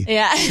place to be.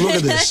 Yeah. Look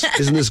at this.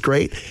 Isn't this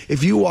great?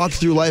 If you walk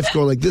through life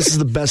going like, this is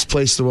the best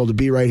place in the world to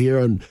be right here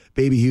on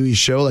Baby Huey's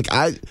show. Like,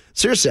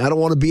 seriously, I don't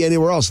want to be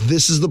anywhere else.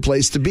 This is the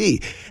place to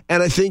be.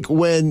 And I think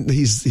when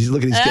he's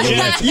looking, he's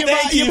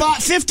getting you bought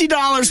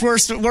 $50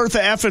 worth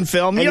of effing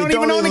film. You don't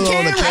even own a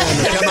camera.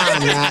 Come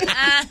on,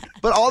 Matt.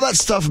 But all that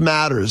stuff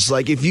matters.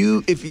 Like, if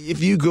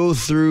you go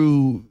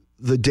through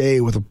the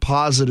day with a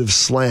positive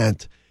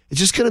slant, it's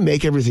just going to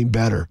make everything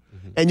better.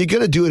 And you're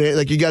going to do it.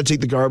 Like, you got to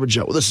take the garbage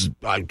out. Well,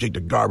 I take the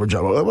garbage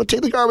out. Well,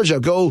 take the garbage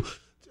out. Go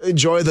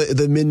enjoy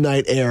the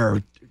midnight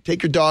air.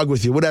 Take your dog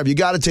with you. Whatever. You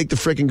got to take the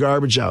freaking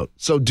garbage out.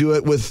 So do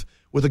it with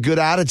a good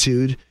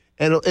attitude,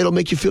 and it'll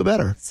make you feel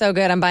better. So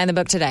good. I'm buying the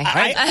book today.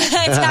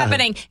 It's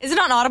happening. Is it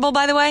on Audible,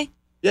 by the way?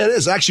 Yeah, it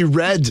is. I actually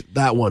read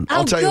that one.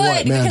 I'll tell you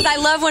what, man. Because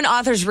I love when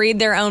authors read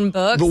their own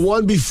books. The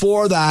one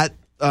before that,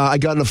 I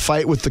got in a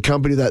fight with the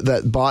company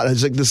that bought it. I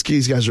was like,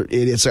 these guys are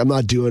idiots. I'm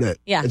not doing it.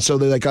 Yeah. And so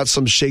they got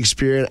some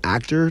Shakespearean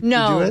actor to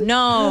do it.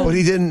 No. But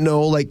he didn't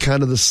know like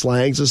kind of the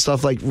slangs and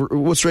stuff. Like,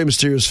 what's Rey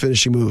Mysterio's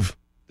finishing move?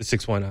 The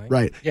 619.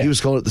 Right. Yeah. He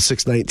was calling it the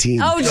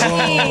 619. Oh,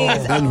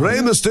 jeez. And Rey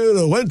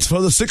Mysterio went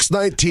for the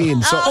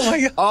 619.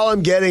 So all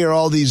I'm getting are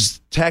all these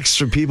texts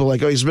from people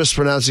like, oh, he's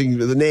mispronouncing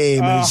the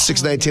name and he's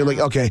 619. I'm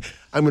like, okay,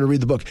 I'm going to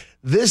read the book.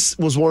 This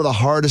was one of the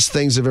hardest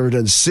things I've ever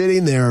done.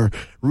 Sitting there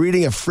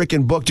reading a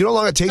freaking book. Do you know how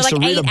long it takes to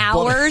read a book? 8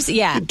 hours?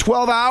 Yeah.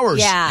 12 hours.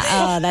 Yeah.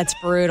 Oh, that's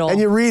brutal. And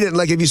you read it, and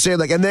like if you say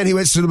like, and then he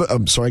went to the,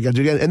 I'm sorry, I got to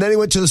do it again. And then he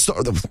went to the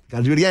store, got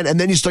to do it again. And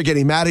then you start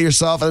getting mad at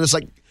yourself, and it's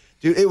like,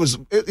 dude,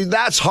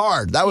 that's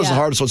hard. That was the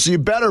hardest one. So you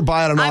better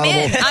buy it on Audible. I'm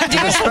doing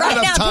it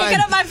right now. Picking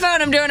up my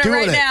phone. I'm doing it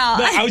right now.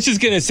 No, I was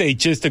just going to say,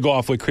 just to go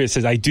off what Chris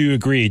says, I do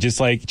agree.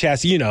 Just like,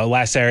 Chassie, you know,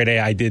 last Saturday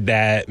I did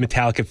that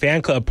Metallica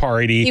fan club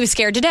party. He was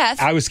scared to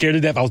death. I was scared to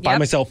death. I was by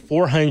myself,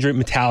 400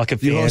 Metallica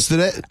fans. You hosted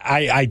it?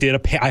 I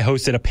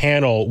hosted a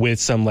panel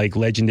with some like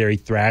legendary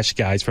thrash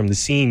guys from the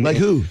scene. Like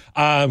who?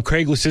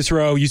 Craig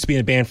Lucicero used to be in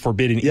the band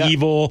Forbidden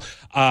Evil.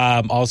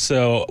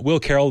 Also, Will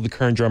Carroll, the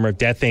current drummer of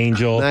Death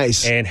Angel.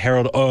 Nice. And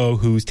Harold O,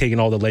 who's taken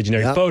all the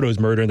legendary photos,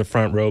 Murder in the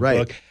Front Row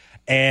book.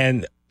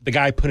 And the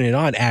guy putting it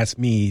on asked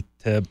me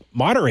to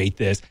moderate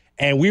this.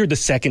 And we were the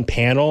second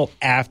panel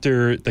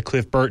after the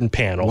Cliff Burton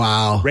panel.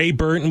 Wow. Ray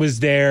Burton was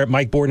there,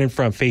 Mike Borden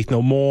from Faith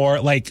No More.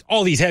 Like,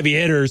 all these heavy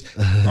hitters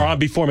are on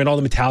before me, and all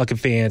the Metallica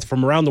fans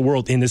from around the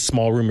world in this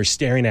small room are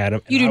staring at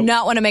him. You do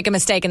not want to make a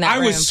mistake in that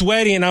room. I was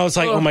sweaty, and I was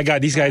like, oh my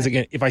God, these guys,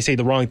 again, if I say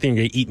the wrong thing,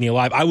 they're going to eat me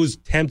alive. I was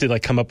tempted to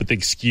like, come up with the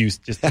excuse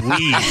just to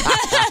leave.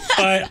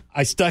 But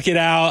I stuck it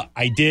out.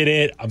 I did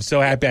it. I'm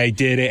so happy I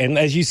did it. And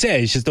as you said,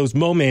 it's just those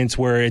moments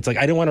where it's like,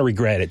 I didn't want to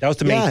regret it. That was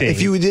the main thing.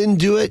 If you didn't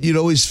do it, you'd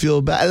always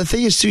feel bad. And the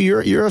thing is, too,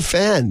 you're a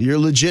fan. You're a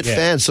legit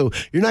fan. So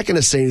you're not going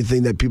to say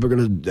anything that people are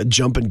going to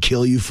jump and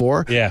kill you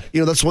for. Yeah.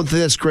 You know, that's one thing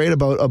that's great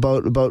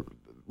about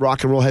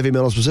rock and roll, heavy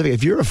metal specific.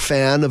 If you're a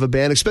fan of a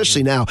band,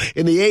 especially now,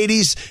 in the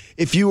 80s,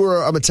 if you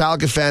were a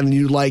Metallica fan and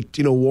you liked,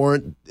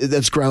 Warrant,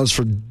 that's grounds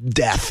for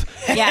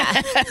death.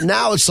 Yeah.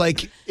 Now it's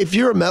like, if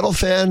you're a metal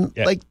fan,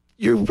 like,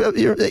 you're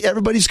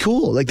everybody's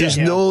cool. Like there's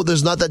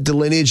not that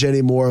delineage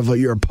anymore of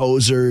you're a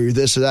poser, you're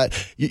this or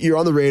that. You're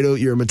on the radio,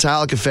 you're a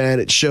Metallica fan,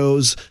 it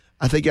shows.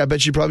 I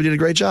bet you probably did a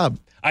great job.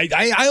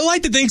 I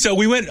like to think so.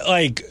 We went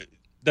like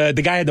the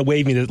guy had to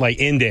wave me to like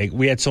Indig.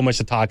 We had so much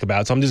to talk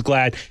about. So I'm just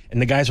glad.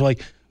 And the guys were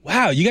like,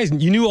 wow,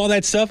 you knew all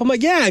that stuff? I'm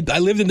like, yeah, I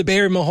lived in the Bay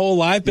Area my whole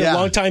life, been a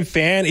longtime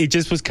fan. It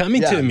just was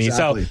coming to me.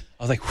 Exactly. So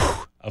I was like,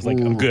 whew, I was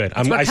like, I'm good.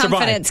 That's where I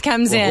survived. confidence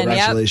comes in.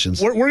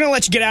 Congratulations. We're going to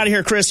let you get out of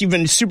here, Chris. You've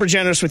been super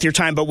generous with your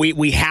time, but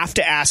we have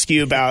to ask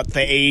you about the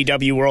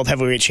AEW World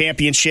Heavyweight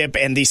Championship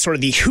and the sort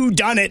of the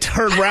whodunit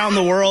heard around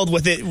the world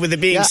with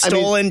it being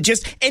stolen.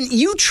 And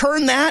you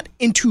turned that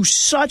into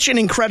such an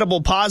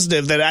incredible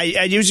positive that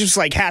I was just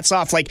like, hats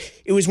off.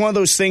 Like, it was one of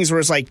those things where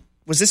it's like,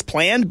 was this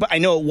planned? But I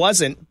know it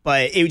wasn't.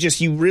 But it was just,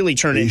 you really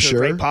turned it into a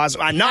great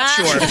positive. I'm not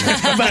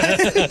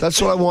sure.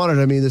 That's what I wanted.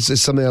 I mean, this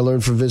is something I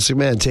learned from Vince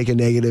McMahon. Take a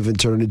negative and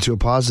turn it into a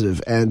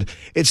positive. And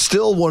it's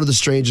still one of the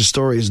strangest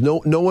stories. No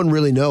one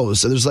really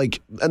knows. And there's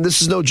and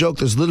this is no joke.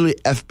 There's literally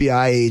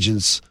FBI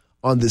agents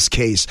on this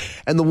case.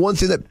 And the one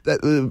thing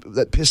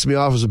that pissed me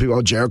off was when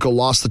people, Jericho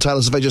lost the title.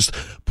 As if I just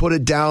put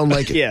it down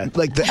like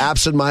the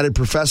absent-minded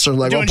professor and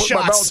like, I'll put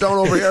my belt down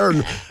over here.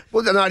 And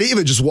well, not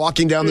even just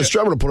walking down the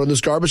street. I'm going to put on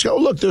this garbage. Oh,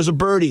 look, there's a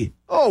birdie.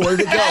 Oh, where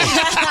did it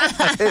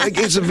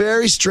go? It's a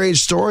very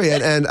strange story.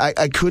 And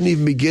I couldn't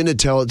even begin to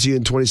tell it to you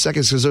in 20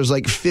 seconds because there's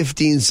like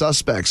 15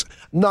 suspects.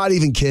 Not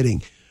even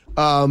kidding.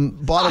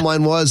 Bottom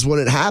line was, when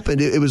it happened,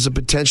 it was a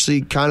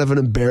potentially kind of an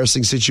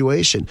embarrassing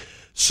situation.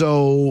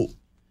 So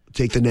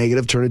take the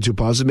negative, turn it into a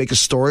positive, make a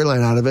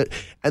storyline out of it.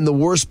 And the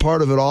worst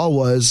part of it all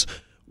was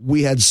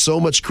we had so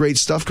much great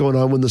stuff going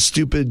on when the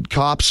stupid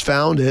cops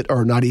found it,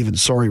 or not even,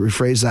 sorry,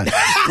 rephrase that.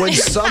 When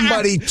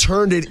somebody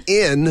turned it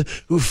in,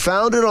 who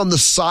found it on the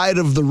side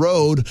of the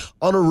road,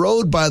 on a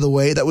road, by the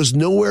way, that was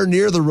nowhere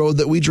near the road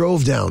that we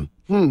drove down.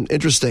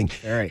 Interesting.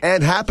 Right.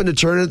 And happened to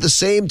turn it at the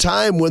same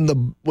time when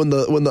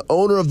the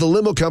owner of the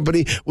limo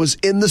company was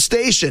in the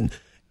station.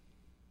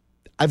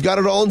 I've got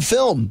it all in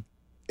film.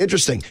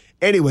 Interesting.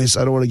 Anyways,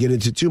 I don't want to get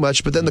into too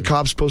much, but then the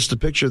cops posted a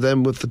picture of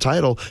them with the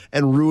title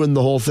and ruined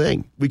the whole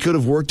thing. We could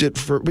have worked it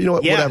for, you know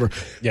what, whatever.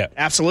 Yeah,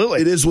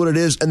 absolutely. It is what it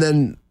is. And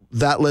then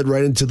that led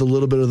right into the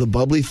little bit of the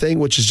bubbly thing,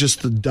 which is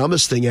just the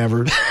dumbest thing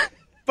ever.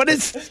 But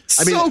it's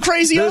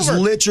crazy there's over.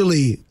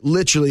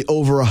 literally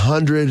over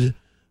 100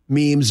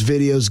 memes,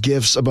 videos,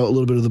 GIFs about a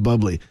little bit of the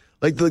bubbly.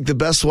 Like the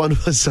best one I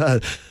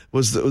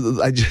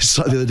just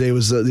saw the other day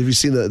was have you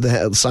seen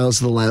the Silence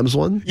of the Lambs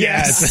one?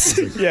 Yes.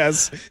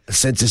 Yes. A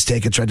census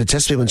taker tried to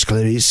test me once,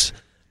 Clarice.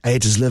 I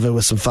ate his liver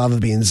with some fava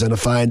beans and a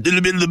fine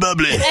little bit of the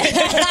bubbly. Do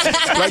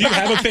you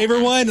have a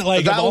favorite one?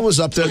 Like that one was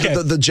up there. Okay.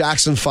 The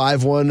Jackson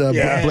 5 one.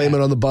 Blame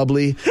it on the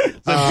bubbly.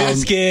 The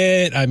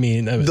biscuit. I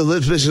mean, the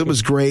lip biscuit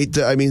was great.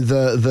 I mean,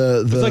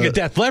 the like a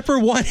Death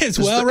Leopard one as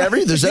well. Right?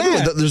 There's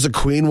everyone. There's a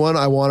Queen one.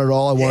 I want it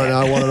all. I want it now.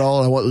 I want it all.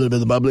 And I want a little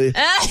bit of the bubbly.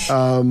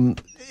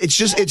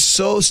 It's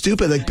so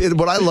stupid. Like,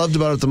 what I loved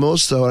about it the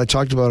most, though, and I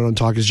talked about it on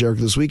Talk is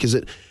Jericho this week, is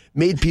it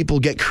made people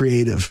get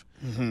creative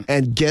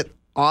and get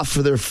off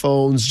of their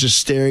phones, just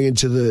staring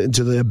into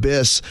the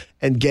abyss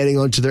and getting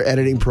onto their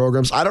editing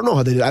programs. I don't know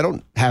how they did. I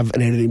don't have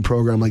an editing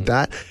program like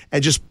that,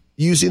 and just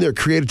using their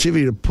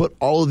creativity to put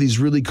all of these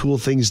really cool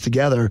things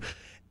together.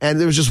 And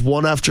there was just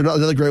one after another.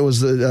 Another great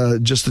was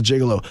just the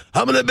Gigolo.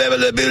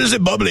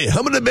 Bubbly.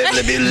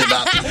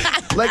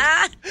 Like,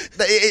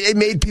 it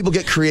made people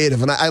get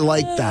creative, and I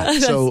like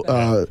that.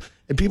 So,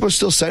 and people are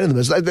still sending them.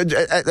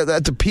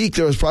 At the peak,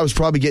 I was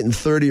probably getting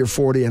 30 or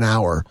 40 an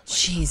hour.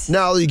 Jeez.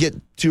 Now you get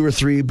 2 or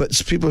 3,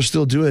 but people are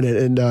still doing it.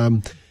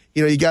 And,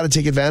 you got to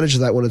take advantage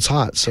of that when it's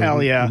hot. So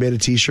Hell yeah. We made a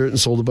T-shirt and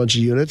sold a bunch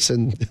of units,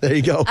 and there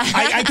you go.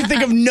 I can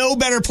think of no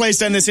better place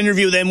to end this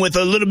interview than with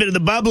a little bit of the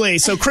bubbly.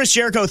 So, Chris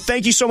Jericho,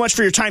 thank you so much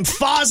for your time.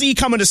 Fozzy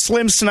coming to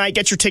Slim's tonight.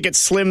 Get your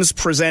tickets,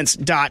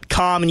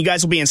 slimspresents.com. And you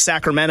guys will be in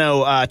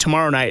Sacramento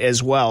tomorrow night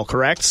as well,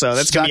 correct? So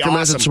that's going to be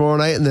awesome. Sacramento tomorrow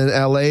night, and then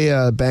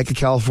L.A., Bank of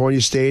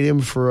California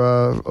Stadium for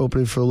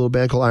opening for a little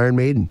band called Iron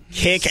Maiden.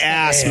 Kick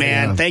ass,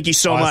 man. Yeah. Thank you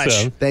so much.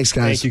 Thanks,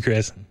 guys. Thank you,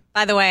 Chris.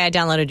 By the way, I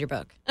downloaded your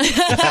book.